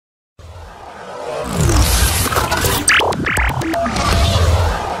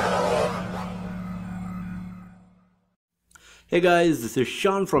Hey guys, this is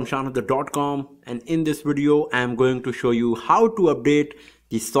Shan from shanhadar.com, and in this video I am going to show you how to update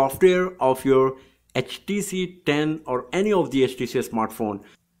the software of your HTC 10 or any of the HTC smartphone.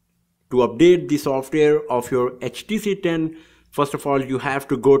 To update the software of your HTC 10, first of all you have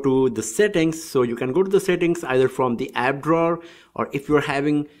to go to the settings. So you can go to the settings either from the app drawer, or if you're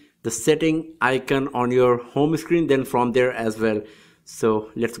having the setting icon on your home screen, then from there as well.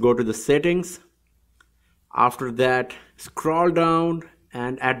 So let's go to the settings. After that, scroll down,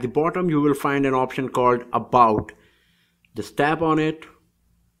 and at the bottom you will find an option called About. Just tap on it.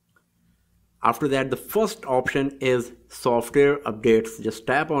 After that, the first option is Software Updates. Just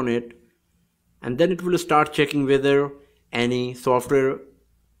tap on it, and then it will start checking whether any software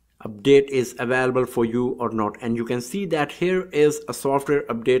update is available for you or not. And you can see that here is a software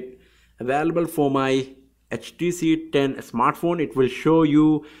update available for my HTC 10 smartphone. It will show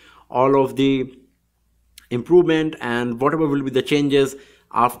you all of the improvement and whatever will be the changes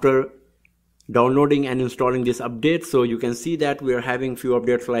after downloading and installing this update. So you can see that we are having few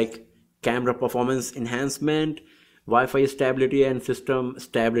updates like camera performance enhancement, Wi-Fi stability, and system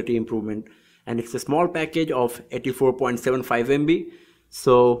stability improvement. And it's a small package of 84.75 MB.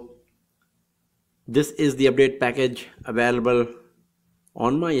 So this is the update package available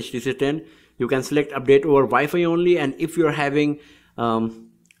on my HTC 10. You can select update over Wi-Fi only, and if you're having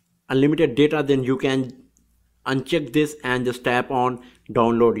unlimited data, then you can uncheck this and just tap on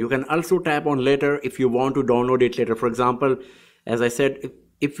download. You can also tap on later if you want to download it later. For example, as I said,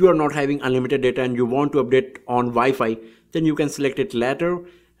 if you are not having unlimited data and you want to update on Wi-Fi, then you can select it later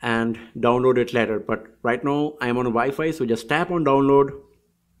and download it later. But right now I am on Wi-Fi, so just tap on download,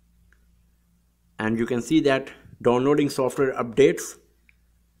 and you can see that downloading software updates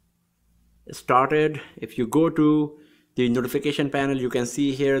started. If you go to the notification panel, you can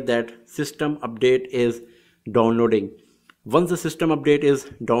see here that system update is downloading. Once the system update is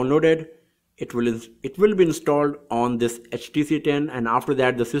downloaded, it will be installed on this HTC 10, and after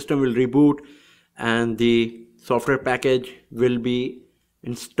that the system will reboot and the software package will be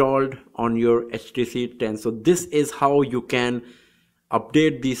installed on your HTC 10. So this is how you can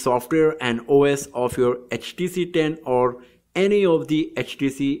update the software and OS of your HTC 10 or any of the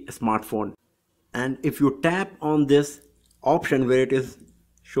HTC smartphone. And if you tap on this option where it is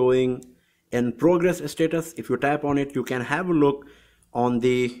showing in progress status, if you tap on it, you can have a look on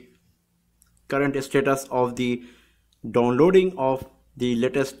the current status of the downloading of the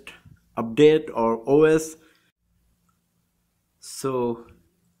latest update or OS. So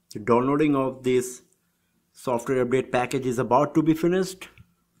the downloading of this software update package is about to be finished.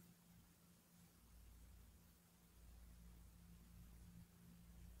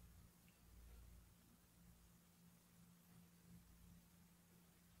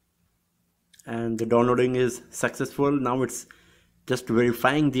 And the downloading is successful. Now it's just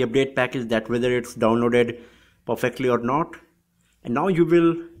verifying the update package, that whether it's downloaded perfectly or not. And now you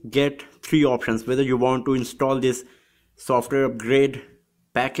will get three options: whether you want to install this software upgrade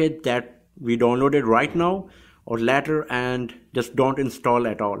package that we downloaded right now, or later and just don't install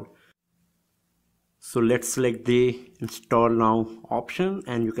at all. So let's select the install now option,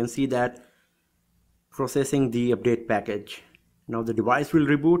 and you can see that processing the update package. Now the device will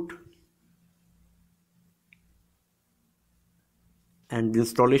reboot, and the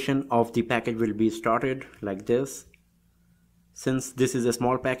installation of the package will be started like this. Since this is a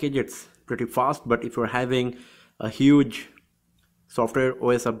small package, it's pretty fast, but if you're having a huge software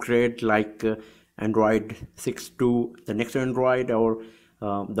OS upgrade like Android 6 to the next Android, or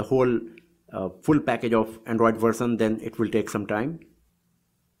the whole full package of Android version, then it will take some time.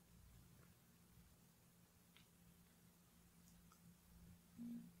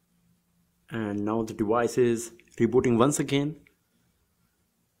 And now the device is rebooting once again.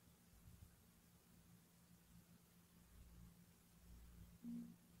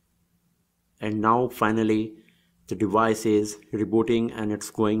 And now finally the device is rebooting, and it's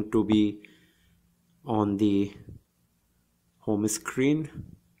going to be on the home screen.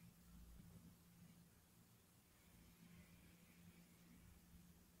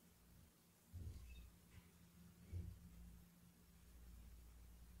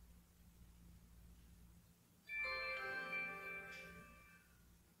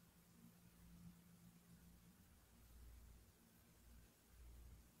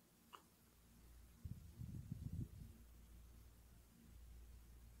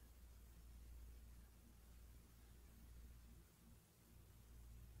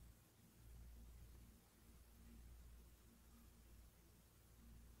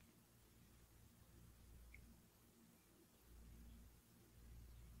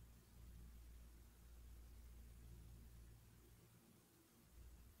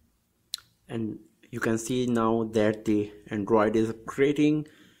 and you can see now that the Android is upgrading.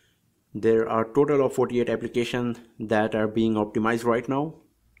 There are total of 48 applications that are being optimized right now.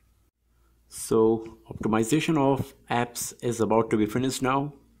 So optimization of apps is about to be finished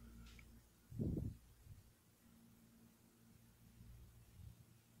now.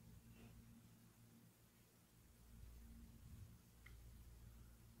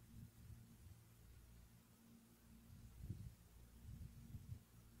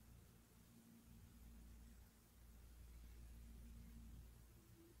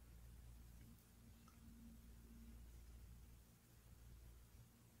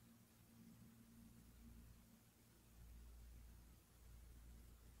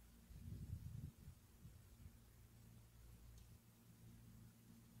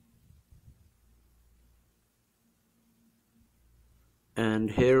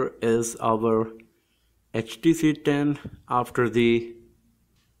 And here is our HTC 10 after the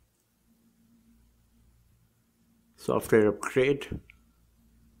software upgrade.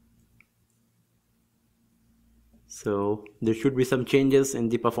 So there should be some changes in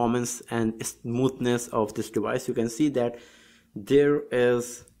the performance and smoothness of this device. You can see that there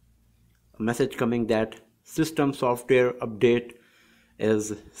is a message coming that system software update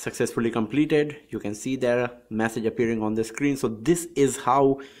is successfully completed. You can see the message appearing on the screen. So this is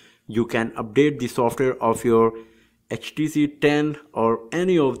how you can update the software of your HTC 10 or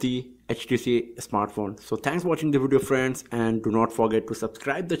any of the HTC smartphone. So thanks for watching the video, friends, and do not forget to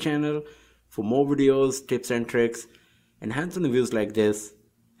subscribe the channel for more videos, tips and tricks, and hands-on reviews like this.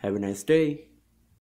 Have a nice day.